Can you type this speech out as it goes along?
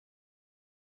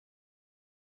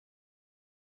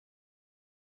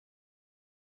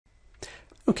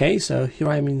Okay, so here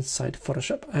I am inside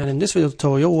Photoshop, and in this video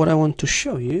tutorial what I want to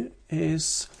show you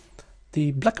is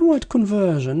the black and white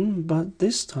conversion, but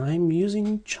this time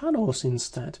using channels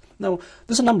instead. Now,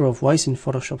 there's a number of ways in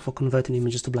Photoshop for converting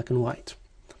images to black and white.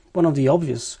 One of the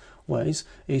obvious ways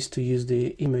is to use the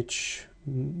image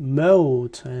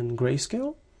mode and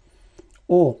grayscale,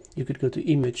 or you could go to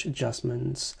image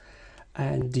adjustments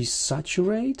and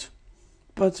desaturate.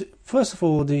 But first of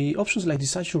all, the options like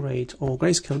desaturate or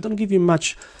grayscale don't give you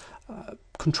much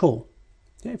control.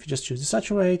 Yeah, if you just choose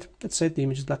desaturate, let's say the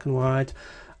image is black and white,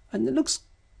 and it looks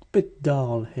a bit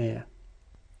dull here.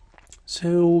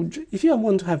 So if you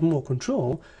want to have more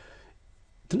control,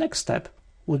 the next step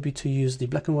would be to use the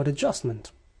black and white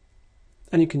adjustment.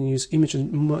 And you can use image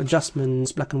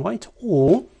adjustments black and white,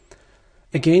 or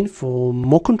again, for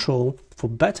more control, for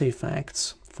better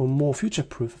effects, for more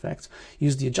future-proof effects,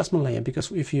 use the adjustment layer,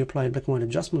 because if you apply a black and white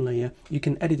adjustment layer, you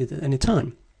can edit it at any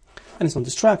time. And it's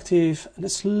non-destructive, and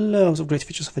there's loads of great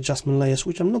features of adjustment layers,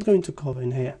 which I'm not going to cover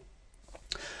in here.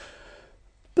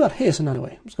 But here's another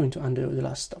way. I'm just going to undo the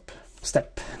last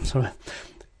step. Sorry.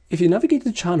 If you navigate to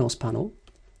the channels panel,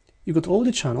 you've got all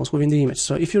the channels within the image.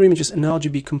 So if your image is an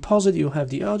RGB composite, you have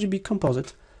the RGB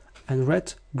composite and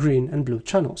red, green, and blue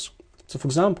channels. So for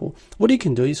example, what you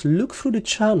can do is look through the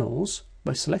channels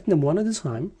by selecting them one at a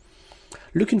time,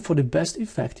 looking for the best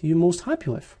effect you're most happy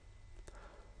with.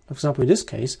 For example, in this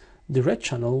case, the red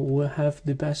channel will have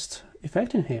the best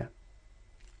effect in here.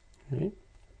 Okay.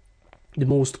 The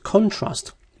most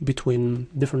contrast between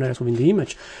different areas within the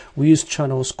image. We use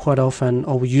channels quite often,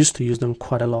 or we used to use them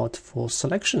quite a lot for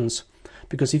selections,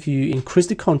 because if you increase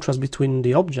the contrast between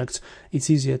the objects,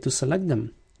 it's easier to select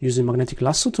them using magnetic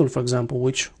lasso tool, for example,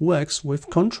 which works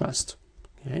with contrast.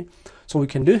 Okay. So what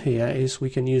we can do here is we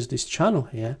can use this channel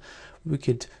here, we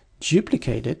could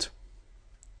duplicate it.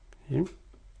 Okay.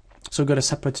 So we've got a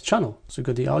separate channel. So we've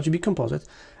got the RGB composite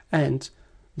and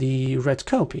the red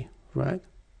copy, right?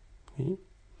 Okay.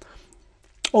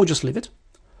 Or just leave it,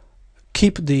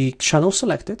 keep the channel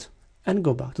selected, and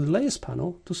go back to the layers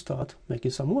panel to start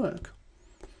making some work.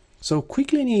 So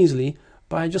quickly and easily,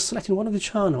 by just selecting one of the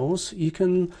channels, you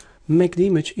can make the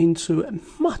image into a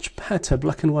much better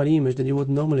black and white image than you would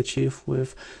normally achieve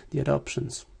with the other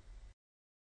options.